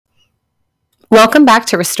Welcome back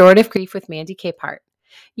to Restorative Grief with Mandy Capehart.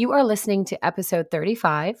 You are listening to episode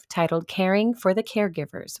 35, titled Caring for the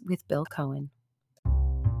Caregivers with Bill Cohen.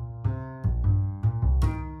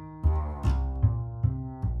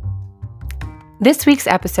 This week's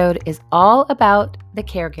episode is all about the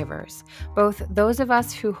caregivers, both those of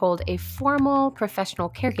us who hold a formal professional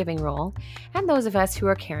caregiving role and those of us who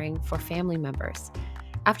are caring for family members.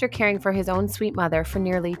 After caring for his own sweet mother for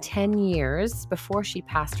nearly 10 years before she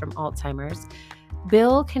passed from Alzheimer's,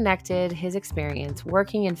 Bill connected his experience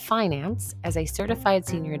working in finance as a certified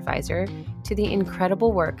senior advisor to the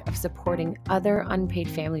incredible work of supporting other unpaid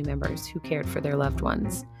family members who cared for their loved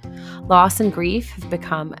ones. Loss and grief have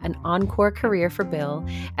become an encore career for Bill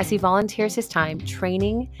as he volunteers his time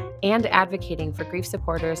training and advocating for grief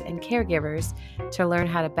supporters and caregivers to learn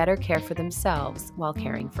how to better care for themselves while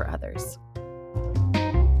caring for others.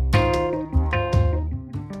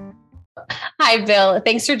 Hi, Bill.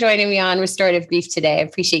 Thanks for joining me on Restorative Grief today. I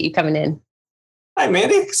appreciate you coming in. Hi,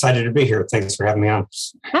 Mandy. Excited to be here. Thanks for having me on.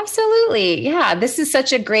 Absolutely. Yeah, this is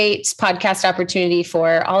such a great podcast opportunity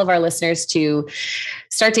for all of our listeners to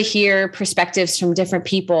start to hear perspectives from different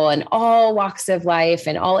people in all walks of life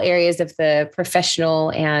and all areas of the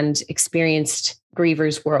professional and experienced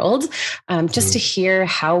grievers world, just to hear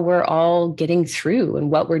how we're all getting through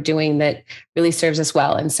and what we're doing that really serves us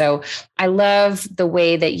well. And so I love the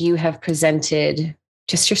way that you have presented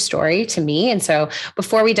just your story to me. And so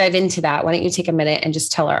before we dive into that, why don't you take a minute and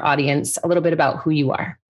just tell our audience a little bit about who you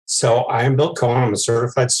are? So I'm Bill Cohen. I'm a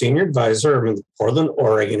certified senior advisor. I'm in the Portland,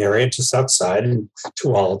 Oregon area, just outside in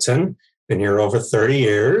Tualatin. Been here over 30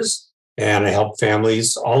 years, and I help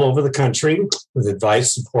families all over the country with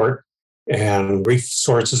advice, support, and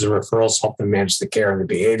resources and referrals, help them manage the care and the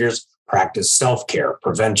behaviors, practice self-care,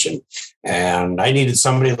 prevention. And I needed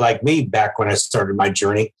somebody like me back when I started my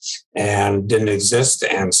journey and didn't exist.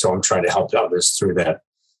 And so I'm trying to help others through that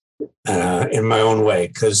in my own way.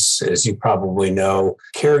 Because as you probably know,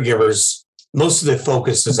 caregivers, most of the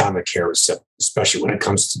focus is on the care recipient, especially when it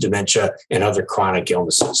comes to dementia and other chronic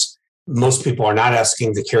illnesses. Most people are not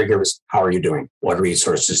asking the caregivers, how are you doing? What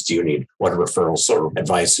resources do you need? What referrals or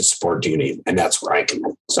advice or support do you need? And that's where I come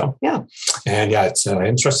in. So, yeah. And yeah, it's an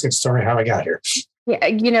interesting story how I got here. Yeah,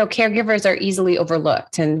 caregivers are easily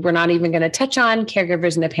overlooked, and we're not even going to touch on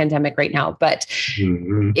caregivers in the pandemic right now, but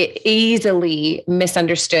it easily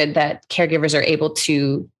misunderstood that caregivers are able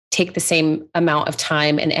to take the same amount of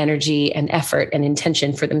time and energy and effort and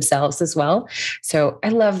intention for themselves as well. So I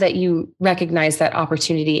love that you recognize that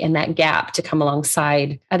opportunity and that gap to come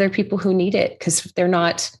alongside other people who need it, because if they're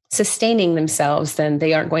not sustaining themselves, then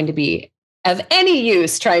they aren't going to be of any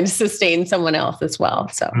use trying to sustain someone else as well.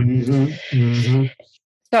 So,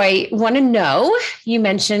 So I want to know, you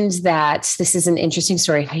mentioned that this is an interesting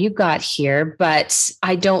story, how you got here, but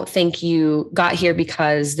I don't think you got here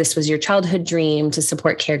because this was your childhood dream to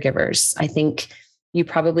support caregivers. I think you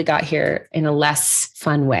probably got here in a less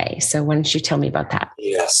fun way. So why don't you tell me about that?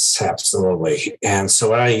 Yes, absolutely. And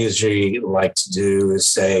so what I usually like to do is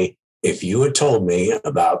say, if you had told me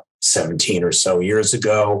about 17 or so years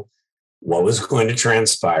ago what was going to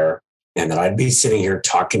transpire, and that I'd be sitting here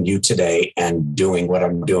talking to you today and doing what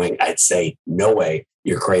I'm doing, I'd say, no way,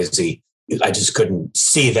 you're crazy. I just couldn't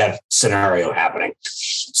see that scenario happening.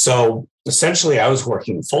 So essentially, I was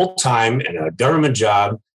working full-time in a government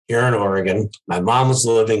job here in Oregon. My mom was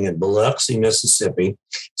living in Biloxi, Mississippi.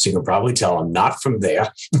 So you can probably tell I'm not from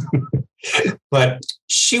there. But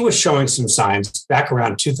she was showing some signs back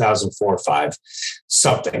around 2004 or 5,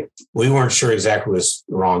 something. We weren't sure exactly what was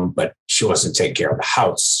wrong, but she wasn't taking care of the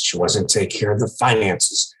house. She wasn't taking care of the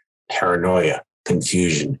finances, paranoia,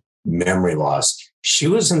 confusion, memory loss. She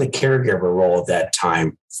was in the caregiver role at that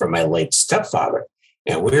time for my late stepfather.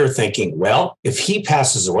 And we were thinking, well, if he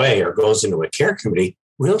passes away or goes into a care committee,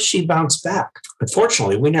 will she bounce back?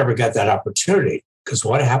 Unfortunately, we never got that opportunity. Because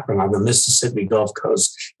what happened on the Mississippi Gulf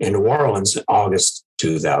Coast in New Orleans in August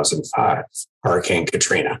 2005, Hurricane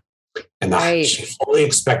Katrina. And she fully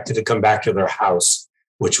expected to come back to their house,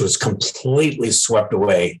 which was completely swept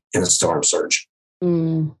away in a storm surge.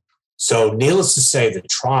 So needless to say, the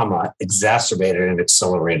trauma exacerbated and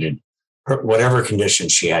accelerated whatever condition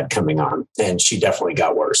she had coming on. And she definitely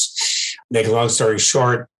got worse. Make a long story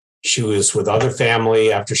short, she was with other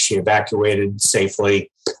family after she evacuated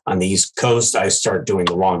safely on the East Coast. I started doing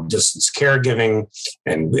the long distance caregiving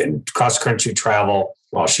and cross-country travel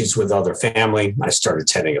while she's with other family. I started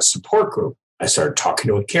attending a support group. I started talking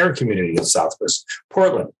to a care community in Southwest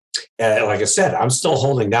Portland. And like I said, I'm still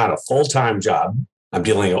holding down a full-time job. I'm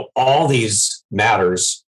dealing with all these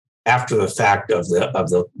matters after the fact of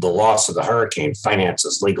the loss of the hurricane,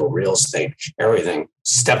 finances, legal, real estate, everything,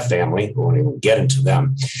 step family, we won't even get into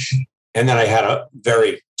them. And then I had a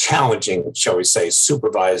very challenging, shall we say,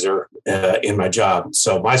 supervisor in my job.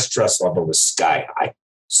 So my stress level was sky high.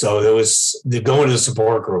 So it was going to the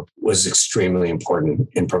support group was extremely important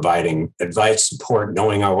in providing advice, support,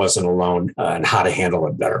 knowing I wasn't alone, and how to handle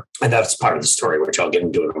it better. And that's part of the story, which I'll get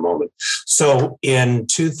into in a moment. So in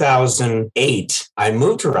 2008, I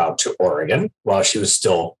moved her out to Oregon while she was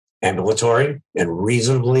still ambulatory and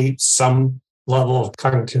reasonably some level of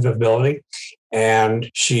cognitive ability. And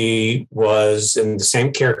she was in the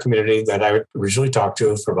same care community that I originally talked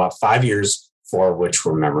to for about 5 years, 4 of which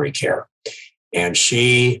were memory care. And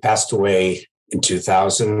she passed away in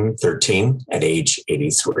 2013 at age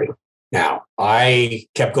 83. Now, I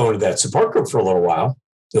kept going to that support group for a little while.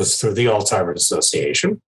 It was through the Alzheimer's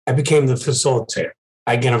Association. I became the facilitator.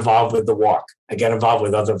 I get involved with the walk. I get involved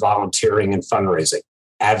with other volunteering and fundraising,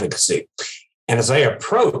 advocacy. And as I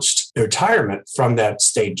approached retirement from that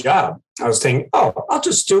state job, I was thinking, I'll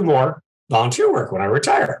just do more volunteer work when I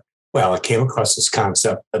retire. Well, I came across this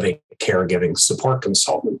concept of a caregiving support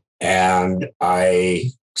consultant. And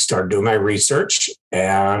I started doing my research.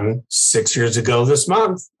 And 6 years ago this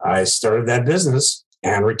month, I started that business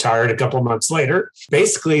and retired a couple of months later.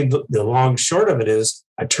 Basically, the long short of it is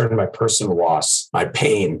I turned my personal loss, my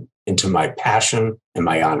pain, into my passion and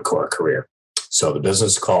my encore career. So the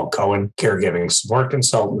business is called Cohen Caregiving Support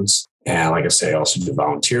Consultants. And like I say, I also do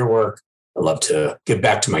volunteer work. I love to give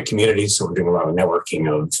back to my community. So we're doing a lot of networking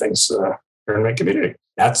of things here in my community.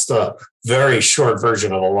 That's the very short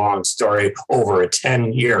version of a long story over a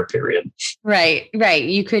 10-year period. Right.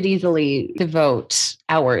 You could easily devote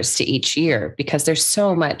hours to each year because there's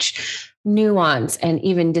so much nuance and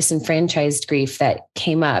even disenfranchised grief that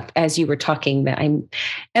came up as you were talking that I'm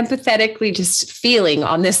empathetically just feeling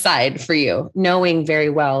on this side for you, knowing very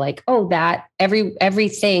well, like, that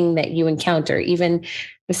everything that you encounter, even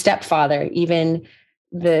the stepfather, even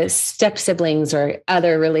the step siblings or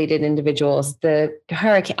other related individuals, the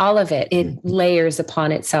hurricane, all of it layers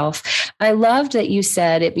upon itself. I loved that you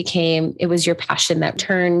said it was your passion that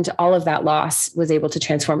turned all of that loss, was able to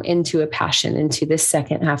transform into a passion, into this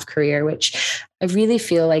second half career, which I really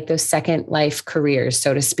feel like those second life careers,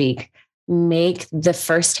 so to speak, make the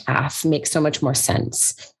first half make so much more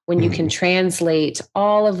sense. When you can translate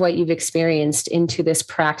all of what you've experienced into this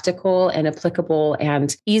practical and applicable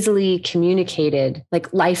and easily communicated,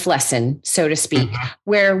 like life lesson, so to speak,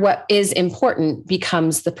 where what is important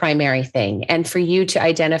becomes the primary thing. And for you to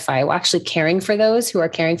identify, actually caring for those who are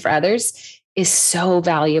caring for others is so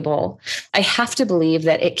valuable. I have to believe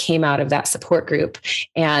that it came out of that support group.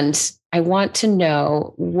 And I want to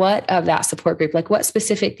know what of that support group, like what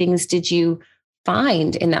specific things did you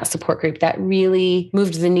find in that support group that really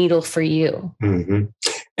moved the needle for you? Mm-hmm.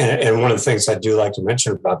 And one of the things I do like to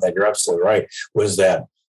mention about that, you're absolutely right, was that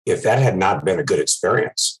if that had not been a good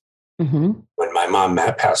experience, when my mom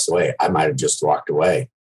passed away, I might have just walked away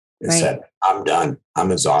and said, I'm done.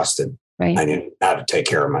 I'm exhausted. I knew how to take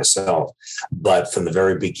care of myself. But from the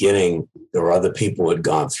very beginning, there were other people who had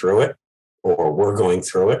gone through it or were going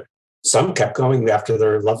through it. Some kept going after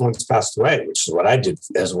their loved ones passed away, which is what I did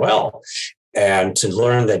as well. And to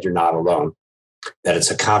learn that you're not alone, that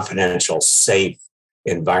it's a confidential, safe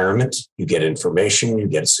environment. You get information, you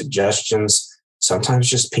get suggestions. Sometimes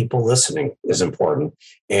just people listening is important.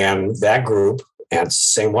 And that group, and it's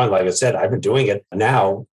the same one, like I said, I've been doing it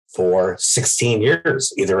now for 16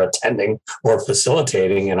 years, either attending or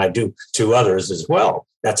facilitating, and I do 2 others as well.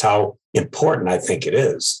 That's how important I think it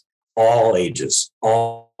is. All ages,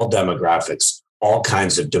 all demographics, all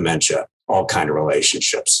kinds of dementia, all kinds of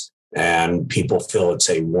relationships. And people feel it's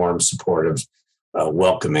a warm, supportive,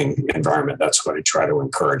 welcoming environment. That's what I try to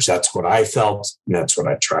encourage. That's what I felt, and that's what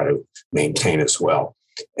I try to maintain as well.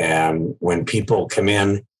 And when people come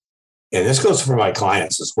in, and this goes for my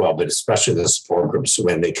clients as well, but especially the support groups,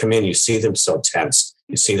 when they come in, you see them so tense.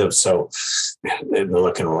 You see them so they're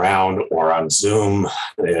looking around or on Zoom.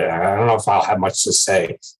 I don't know if I'll have much to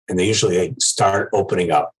say. And they usually start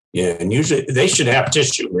opening up. Yeah, and usually they should have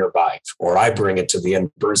tissue nearby, or I bring it to the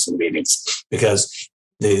in-person meetings, because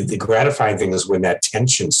the gratifying thing is when that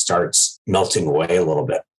tension starts melting away a little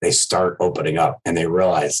bit, they start opening up and they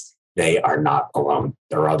realize they are not alone.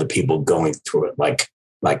 There are other people going through it like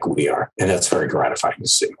we are. And that's very gratifying to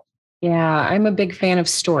see. Yeah, I'm a big fan of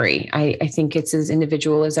story. I think it's as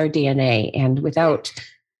individual as our DNA. And without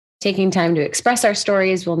taking time to express our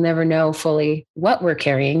stories, we'll never know fully what we're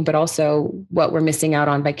carrying, but also what we're missing out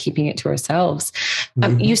on by keeping it to ourselves.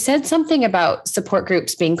 You said something about support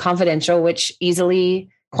groups being confidential, which easily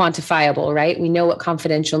quantifiable, right? We know what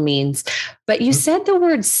confidential means. But you said the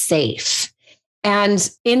word safe. And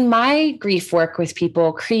in my grief work with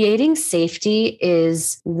people, creating safety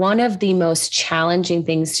is one of the most challenging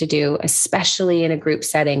things to do, especially in a group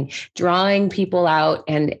setting, drawing people out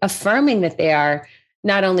and affirming that they are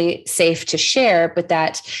not only safe to share, but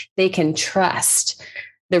that they can trust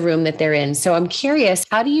the room that they're in. So I'm curious,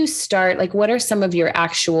 how do you start? Like, what are some of your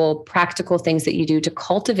actual practical things that you do to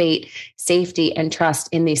cultivate safety and trust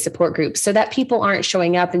in these support groups so that people aren't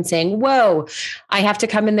showing up and saying, whoa, I have to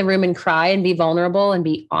come in the room and cry and be vulnerable and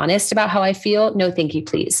be honest about how I feel? No, thank you,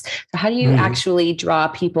 please. So how do you actually draw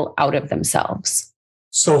people out of themselves?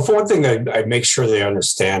 So for one thing, I make sure they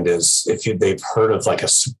understand is if they've heard of like a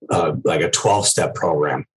 12-step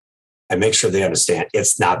program, I make sure they understand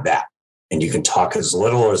it's not that. And you can talk as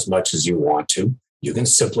little or as much as you want to. You can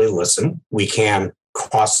simply listen. We can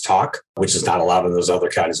cross-talk, which is not allowed in those other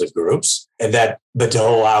kinds of groups. But to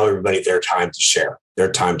allow everybody their time to share, their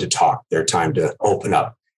time to talk, their time to open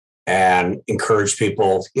up and encourage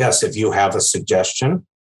people. Yes, if you have a suggestion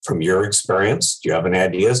from your experience, do you have any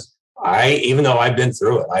ideas? Even though I've been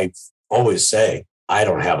through it, I always say, I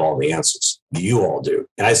don't have all the answers. You all do.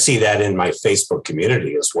 And I see that in my Facebook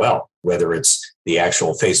community as well, whether it's the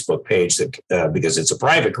actual Facebook page that because it's a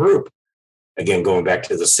private group. Again, going back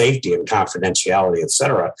to the safety and confidentiality, et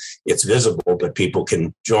cetera, it's visible, but people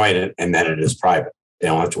can join it and then it is private. They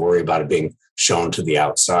don't have to worry about it being shown to the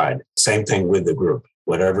outside. Same thing with the group.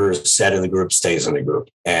 Whatever is said in the group stays in the group.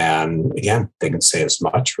 And again, they can say as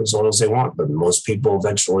much or as little as they want, but most people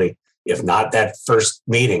eventually, if not that first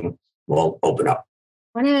meeting, will open up.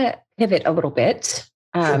 I want to pivot a little bit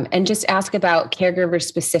and just ask about caregivers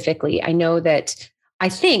specifically. I know that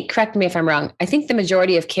correct me if I'm wrong, I think the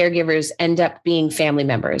majority of caregivers end up being family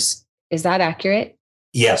members. Is that accurate?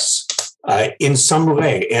 Yes, in some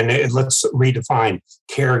way. And let's redefine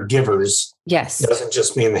caregivers. Yes. It doesn't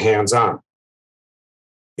just mean the hands-on.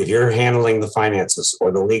 If you're handling the finances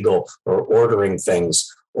or the legal or ordering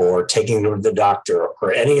things or taking them to the doctor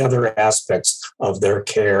or any other aspects of their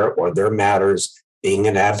care or their matters, being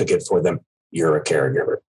an advocate for them, you're a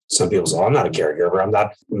caregiver. Some people say, I'm not a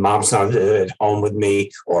caregiver. Mom's not at home with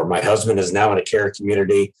me, or my husband is now in a care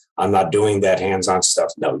community. I'm not doing that hands-on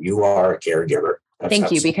stuff. No, you are a caregiver.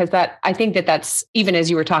 Thank you, because I think that's, even as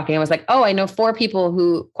you were talking, I was like, oh, I know 4 people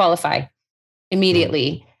who qualify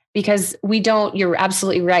immediately because you're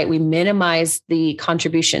absolutely right. We minimize the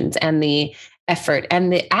contributions and the effort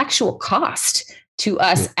and the actual cost to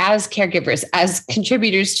us as caregivers, as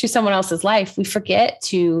contributors to someone else's life. We forget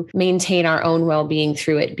to maintain our own well-being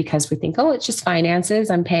through it because we think, oh, it's just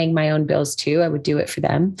finances. I'm paying my own bills too. I would do it for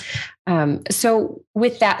them. So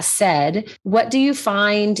with that said, what do you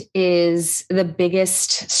find is the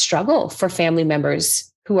biggest struggle for family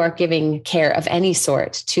members who are giving care of any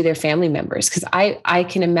sort to their family members? Because I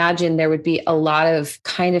can imagine there would be a lot of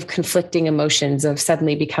kind of conflicting emotions of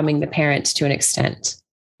suddenly becoming the parent to an extent.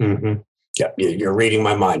 Mm-hmm. Yeah, you're reading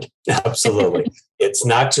my mind. Absolutely. It's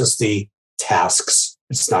not just the tasks.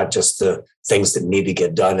 It's not just the things that need to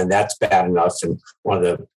get done. And that's bad enough. And one of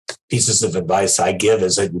the pieces of advice I give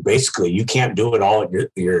is that you can't do it all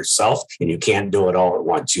yourself and you can't do it all at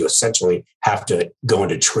once. You essentially have to go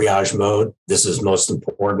into triage mode. This is most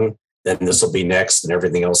important. Then this will be next and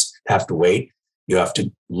everything else have to wait. You have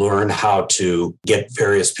to learn how to get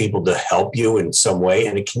various people to help you in some way.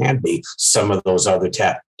 And it can be some of those other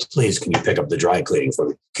tasks. Please, can you pick up the dry cleaning for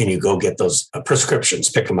me? Can you go get those prescriptions,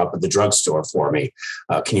 pick them up at the drugstore for me?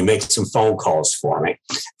 Can you make some phone calls for me?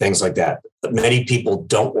 Things like that. But many people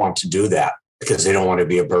don't want to do that because they don't want to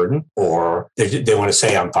be a burden, or they want to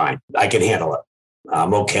say, I'm fine. I can handle it.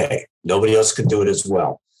 I'm okay. Nobody else could do it as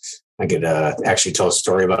well. I could actually tell a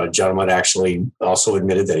story about a gentleman actually also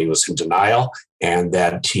admitted that he was in denial and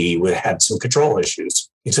that he had some control issues.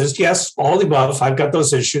 He says, yes, all the above. I've got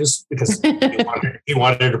those issues because he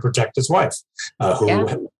wanted to protect his wife,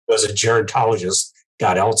 who was a gerontologist,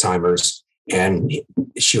 got Alzheimer's, and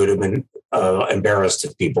she would have been embarrassed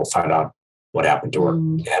if people found out what happened to her,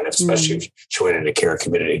 and especially if she went into care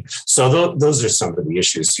community. So those are some of the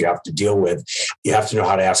issues you have to deal with. You have to know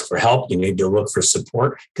how to ask for help. You need to look for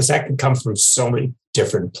support because that can come from so many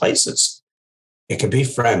different places. It can be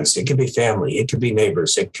friends. It can be family. It can be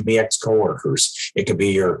neighbors. It can be ex-coworkers. It can be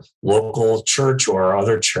your local church or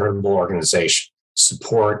other charitable organization.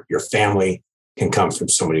 Support, your family can come from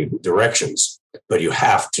so many directions, but you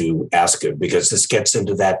have to ask it because this gets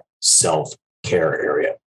into that self-care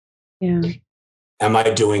area. Yeah. Am I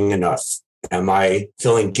doing enough? Am I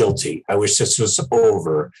feeling guilty? I wish this was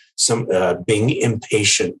over. Being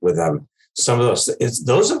impatient with them. Some of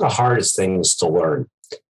those are the hardest things to learn.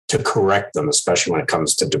 to correct them, especially when it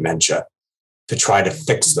comes to dementia, to try to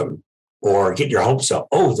fix them or get your hopes up.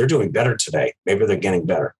 Oh, they're doing better today. Maybe they're getting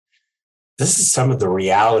better. This is some of the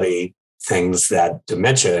reality things that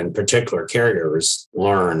dementia, in particular caregivers,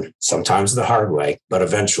 learn sometimes the hard way, but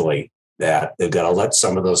eventually that they've got to let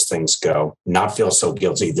some of those things go, not feel so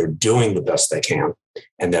guilty. They're doing the best they can.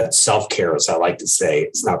 And that self-care, as I like to say,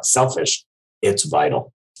 it's not selfish. It's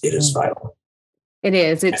vital. It is vital. It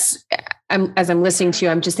is. As I'm listening to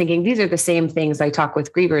you, I'm just thinking these are the same things I talk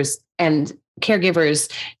with grievers, and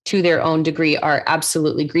caregivers to their own degree are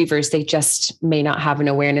absolutely grievers. They just may not have an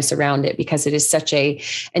awareness around it because it is such an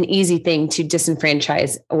easy thing to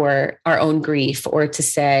disenfranchise or our own grief, or to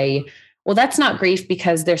say, well, that's not grief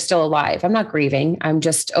because they're still alive. I'm not grieving. I'm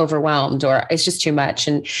just overwhelmed, or it's just too much.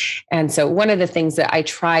 And so one of the things that I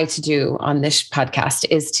try to do on this podcast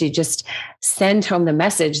is to just send home the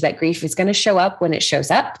message that grief is going to show up when it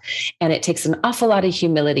shows up. And it takes an awful lot of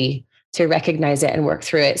humility to recognize it and work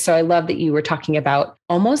through it. So I love that you were talking about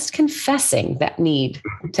almost confessing that need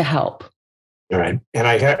to help. All right. And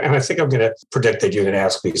I think I'm going to predict that you're going to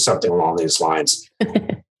ask me something along these lines.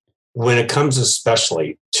 When it comes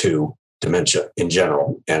especially to dementia in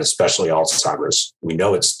general, and especially Alzheimer's, we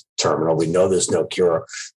know it's terminal. We know there's no cure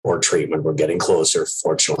or treatment. We're getting closer,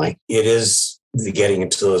 fortunately. It is getting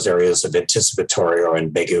into those areas of anticipatory or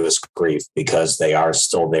ambiguous grief because they are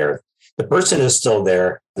still there. The person is still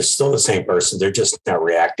there. They're still the same person. They're just not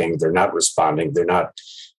reacting. They're not responding. They're not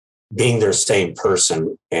being their same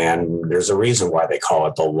person. And there's a reason why they call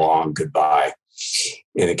it the long goodbye.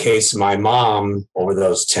 In the case of my mom, over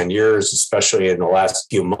those 10 years, especially in the last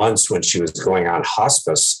few months when she was going on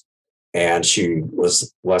hospice and she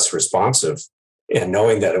was less responsive, and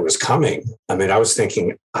knowing that it was coming, I mean, I was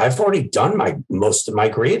thinking, I've already done most of my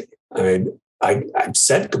grieving. I mean, I've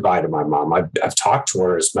said goodbye to my mom. I've talked to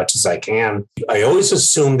her as much as I can. I always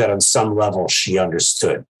assumed that on some level she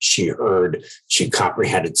understood, she heard, she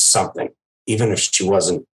comprehended something, even if she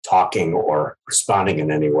wasn't talking or responding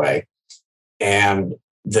in any way. And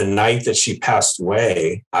the night that she passed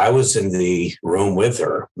away, I was in the room with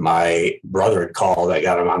her. My brother had called. I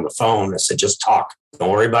got him on the phone. I said, just talk.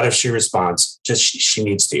 Don't worry about if she responds. Just she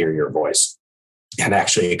needs to hear your voice. And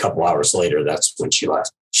actually, a couple hours later, that's when she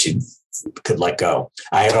left. She could let go.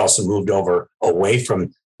 I had also moved away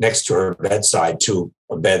from next to her bedside to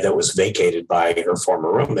a bed that was vacated by her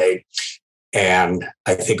former roommate. And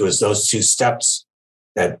I think it was those two steps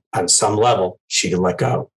that on some level she could let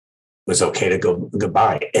go. It was okay to go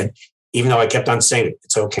goodbye. And even though I kept on saying it,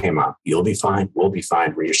 it's okay, Mom, you'll be fine. We'll be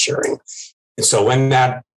fine, reassuring. And so when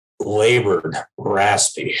that labored,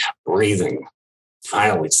 raspy breathing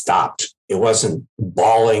finally stopped, it wasn't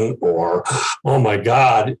bawling or, oh my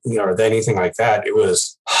God, or anything like that. It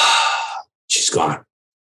was, she's gone.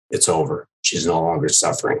 It's over. She's no longer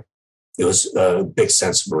suffering. It was a big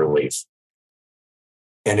sense of relief.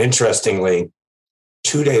 And interestingly,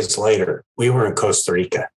 2 days later, we were in Costa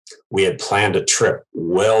Rica. We had planned a trip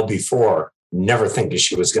well before, never thinking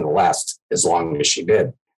she was going to last as long as she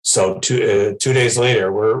did. So 2 days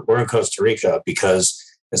later, we're in Costa Rica because,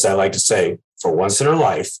 as I like to say, for once in her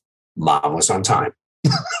life, Mom was on time.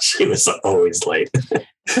 She was always late,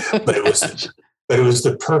 but it was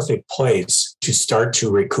the perfect place to start to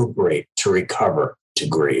recuperate, to recover, to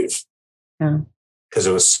grieve. Yeah. Because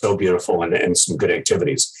it was so beautiful and some good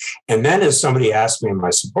activities. And then as somebody asked me in my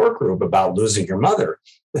support group about losing your mother,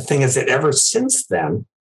 the thing is that ever since then,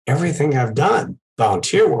 everything I've done,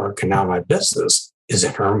 volunteer work and now my business, is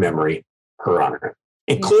in her memory, her honor,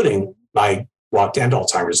 including my Walk to End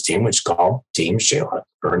Alzheimer's team, which is called Team Sheila,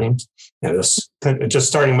 her name. And this just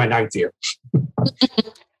starting my 9th year.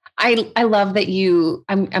 I love that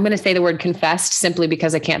I'm going to say the word confessed simply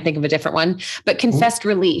because I can't think of a different one, but confessed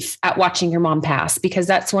relief at watching your mom pass, because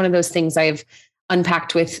that's one of those things I've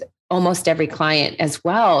unpacked with almost every client as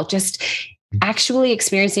well. Just actually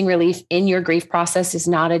experiencing relief in your grief process is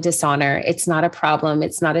not a dishonor. It's not a problem.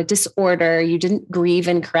 It's not a disorder. You didn't grieve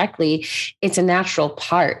incorrectly. It's a natural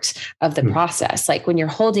part of the process. Like when you're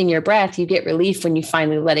holding your breath, you get relief when you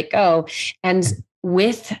finally let it go. And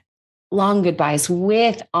with long goodbyes,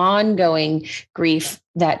 with ongoing grief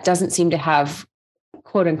that doesn't seem to have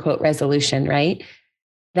quote unquote resolution, right?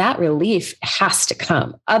 That relief has to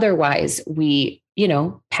come. Otherwise we,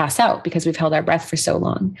 pass out because we've held our breath for so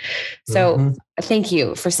long. So thank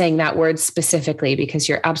you for saying that word specifically, because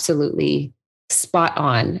you're absolutely spot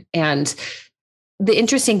on. And the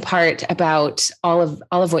interesting part about all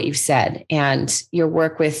of what you've said and your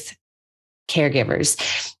work with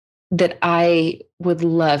caregivers, that I would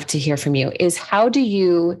love to hear from you is, how do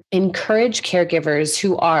you encourage caregivers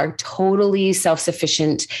who are totally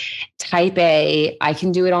self-sufficient, type A, I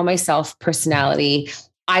can do it all myself personality?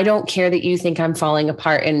 I don't care that you think I'm falling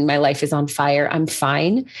apart and my life is on fire. I'm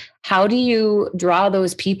fine. How do you draw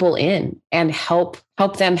those people in and help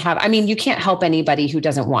them have, I mean, you can't help anybody who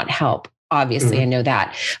doesn't want help. Obviously, I know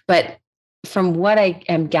that. But from what I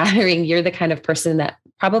am gathering, you're the kind of person that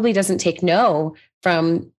probably doesn't take no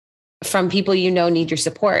from people need your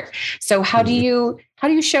support. So how do you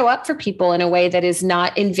show up for people in a way that is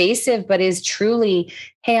not invasive, but is truly,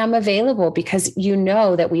 hey, I'm available, because you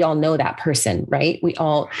know that we all know that person, right? We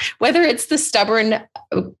all, whether it's the stubborn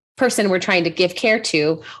person we're trying to give care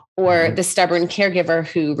to, or the stubborn caregiver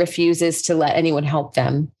who refuses to let anyone help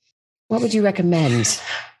them. What would you recommend?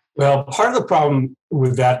 Well, part of the problem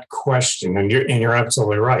with that question, and you're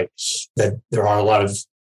absolutely right, that there are a lot of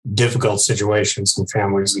difficult situations in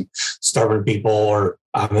families and stubborn people, or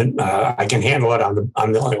I can handle it.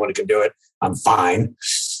 I'm the only one who can do it. I'm fine.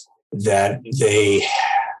 It's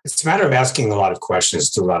a matter of asking a lot of questions,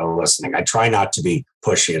 do a lot of listening. I try not to be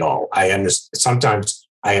pushy at all. I understand sometimes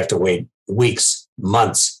I have to wait weeks,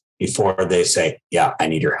 months before they say, yeah, I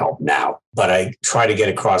need your help now. But I try to get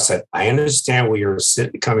across that I understand where you're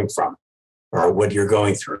coming from or what you're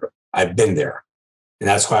going through. I've been there. And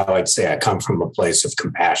that's why I like to say I come from a place of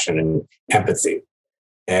compassion and empathy.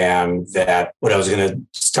 And that what I was going to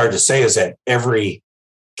start to say is that every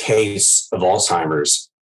case of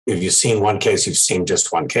Alzheimer's, if you've seen one case, you've seen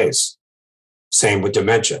just one case. Same with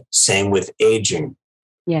dementia, same with aging.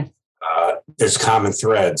 Yes. There's common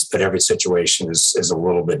threads, but every situation is a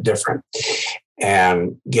little bit different.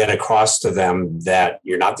 And get across to them that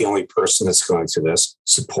you're not the only person that's going through this.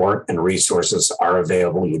 Support and resources are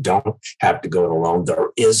available. You don't have to go it alone. There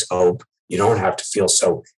is hope. You don't have to feel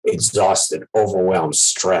so exhausted, overwhelmed,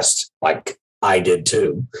 stressed, like I did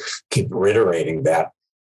too. Keep reiterating that.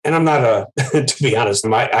 And I'm not to be honest,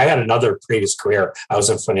 I had another previous career. I was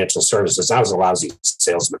in financial services. I was a lousy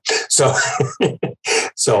salesman.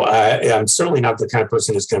 So I'm certainly not the kind of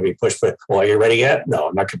person who's going to be pushed, but, well, are you ready yet? No,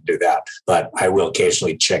 I'm not going to do that. But I will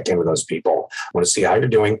occasionally check in with those people. I want to see how you're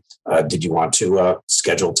doing. Did you want to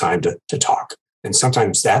schedule time to talk? And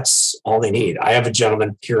sometimes that's all they need. I have a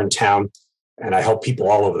gentleman here in town, and I help people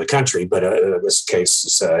all over the country, but this case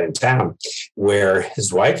is in town, where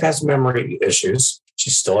his wife has memory issues.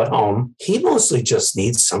 She's still at home. He mostly just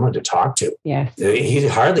needs someone to talk to. Yeah. He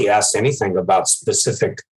hardly asked anything about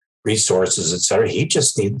specific resources, et cetera. He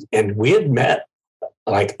just needs, and we had met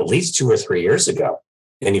like at least 2 or 3 years ago.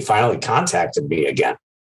 And he finally contacted me again.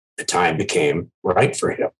 The time became right for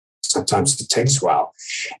him. Sometimes it takes a while.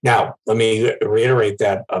 Now, let me reiterate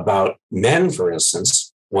that about men, for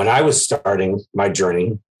instance. When I was starting my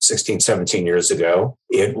journey 16, 17 years ago,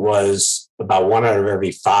 it was about 1 out of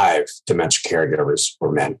every 5 dementia caregivers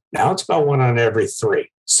were men. Now it's about 1 out of every 3.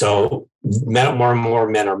 So more and more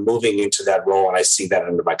men are moving into that role. And I see that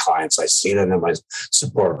under my clients. I see that in my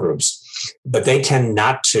support groups. But they tend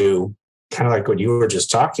not to, kind of like what you were just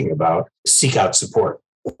talking about, seek out support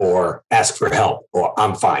or ask for help, or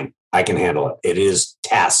I'm fine, I can handle it. It is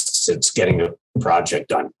tasks. It's getting a project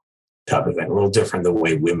done. Type of thing. A little different the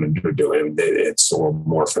way women are doing it. It's a little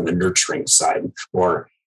more from the nurturing side, or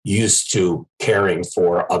used to caring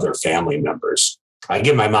for other family members. I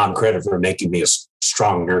give my mom credit for making me a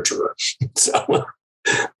strong nurturer. So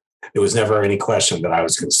there was never any question that I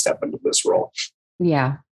was going to step into this role.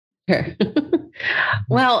 Yeah, sure.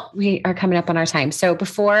 Well, we are coming up on our time. So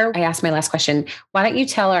before I ask my last question, why don't you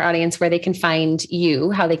tell our audience where they can find you,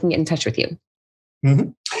 how they can get in touch with you? Mm-hmm.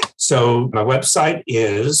 So my website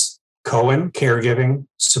is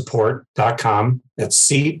CohenCaregivingSupport.com. That's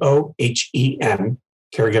COHEN,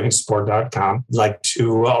 caregivingsupport.com. I'd like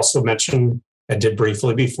to also mention, I did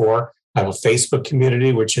briefly before, I have a Facebook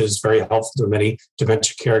community, which is very helpful to many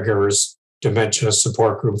dementia caregivers, dementia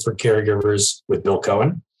support group for caregivers with Bill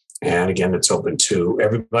Cohen. And again, it's open to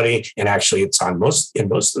everybody. And actually, it's in most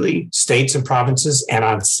of the states and provinces and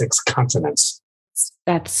on 6 continents.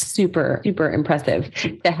 That's super, super impressive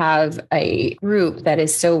to have a group that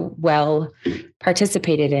is so well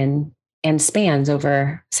participated in and spans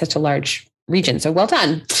over such a large region. So well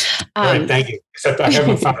done. Right, thank you. Except I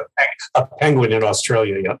haven't found a penguin in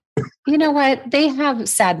Australia yet. You know what? They have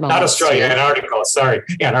sad moments. Not Australia, too. Antarctica. Sorry,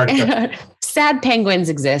 Antarctica. Sad penguins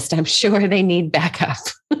exist. I'm sure they need backup.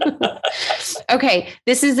 Okay,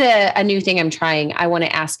 this is a new thing I'm trying. I want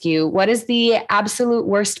to ask you, what is the absolute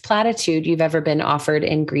worst platitude you've ever been offered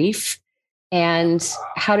in grief? And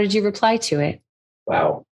how did you reply to it?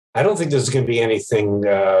 Wow. I don't think there's going to be anything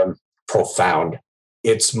profound.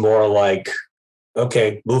 It's more like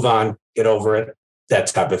Okay, move on, get over it, that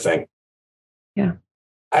type of thing. Yeah.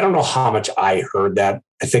 I don't know how much I heard that.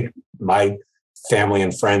 I think my family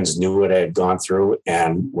and friends knew what I had gone through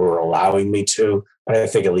and were allowing me to. But I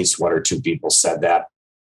think at least one or two people said that.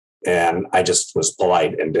 And I just was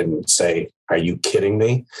polite and didn't say, "Are you kidding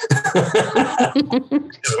me?" I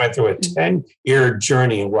went through a 10-year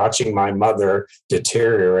journey watching my mother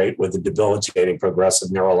deteriorate with a debilitating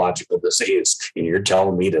progressive neurological disease. And you're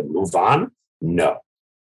telling me to move on? No,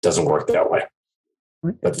 doesn't work that way.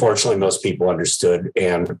 But fortunately, most people understood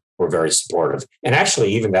and were very supportive. And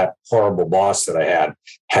actually, even that horrible boss that I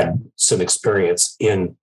had some experience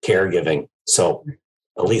in caregiving. So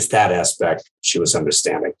at least that aspect, she was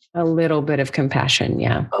understanding. A little bit of compassion.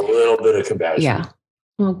 Yeah. A little bit of compassion. Yeah.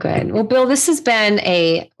 Well, good. Well, Bill, this has been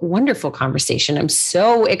a wonderful conversation. I'm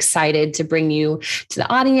so excited to bring you to the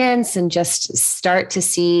audience and just start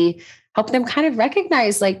to help them kind of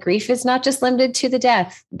recognize like grief is not just limited to the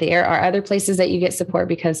death. There are other places that you get support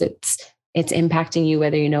because it's impacting you,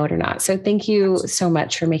 whether you know it or not. So thank you so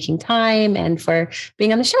much for making time and for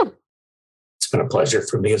being on the show. It's been a pleasure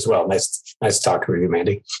for me as well. Nice talking with you,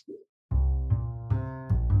 Mandy.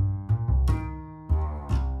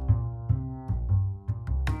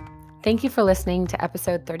 Thank you for listening to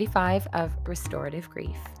episode 35 of Restorative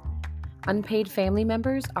Grief. Unpaid family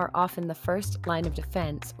members are often the first line of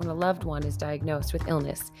defense when a loved one is diagnosed with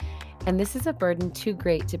illness, and this is a burden too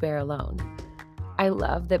great to bear alone. I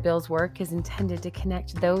love that Bill's work is intended to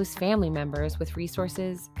connect those family members with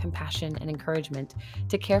resources, compassion, and encouragement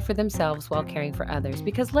to care for themselves while caring for others.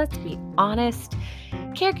 Because let's be honest,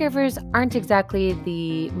 caregivers aren't exactly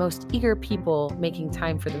the most eager people making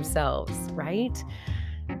time for themselves, right?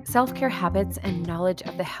 Self-care habits and knowledge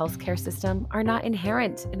of the healthcare system are not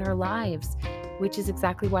inherent in our lives, which is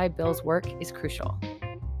exactly why Bill's work is crucial.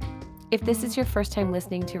 If this is your first time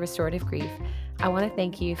listening to Restorative Grief, I want to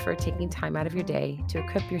thank you for taking time out of your day to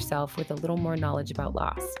equip yourself with a little more knowledge about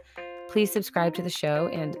loss. Please subscribe to the show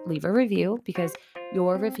and leave a review because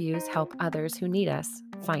your reviews help others who need us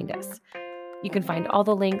find us. You can find all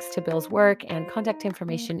the links to Bill's work and contact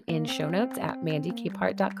information in show notes at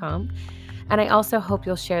mandykapehart.com. And I also hope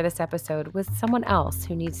you'll share this episode with someone else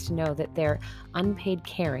who needs to know that their unpaid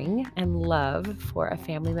caring and love for a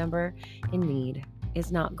family member in need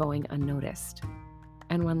is not going unnoticed.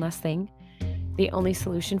 And one last thing, the only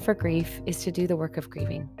solution for grief is to do the work of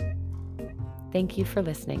grieving. Thank you for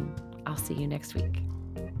listening. I'll see you next week.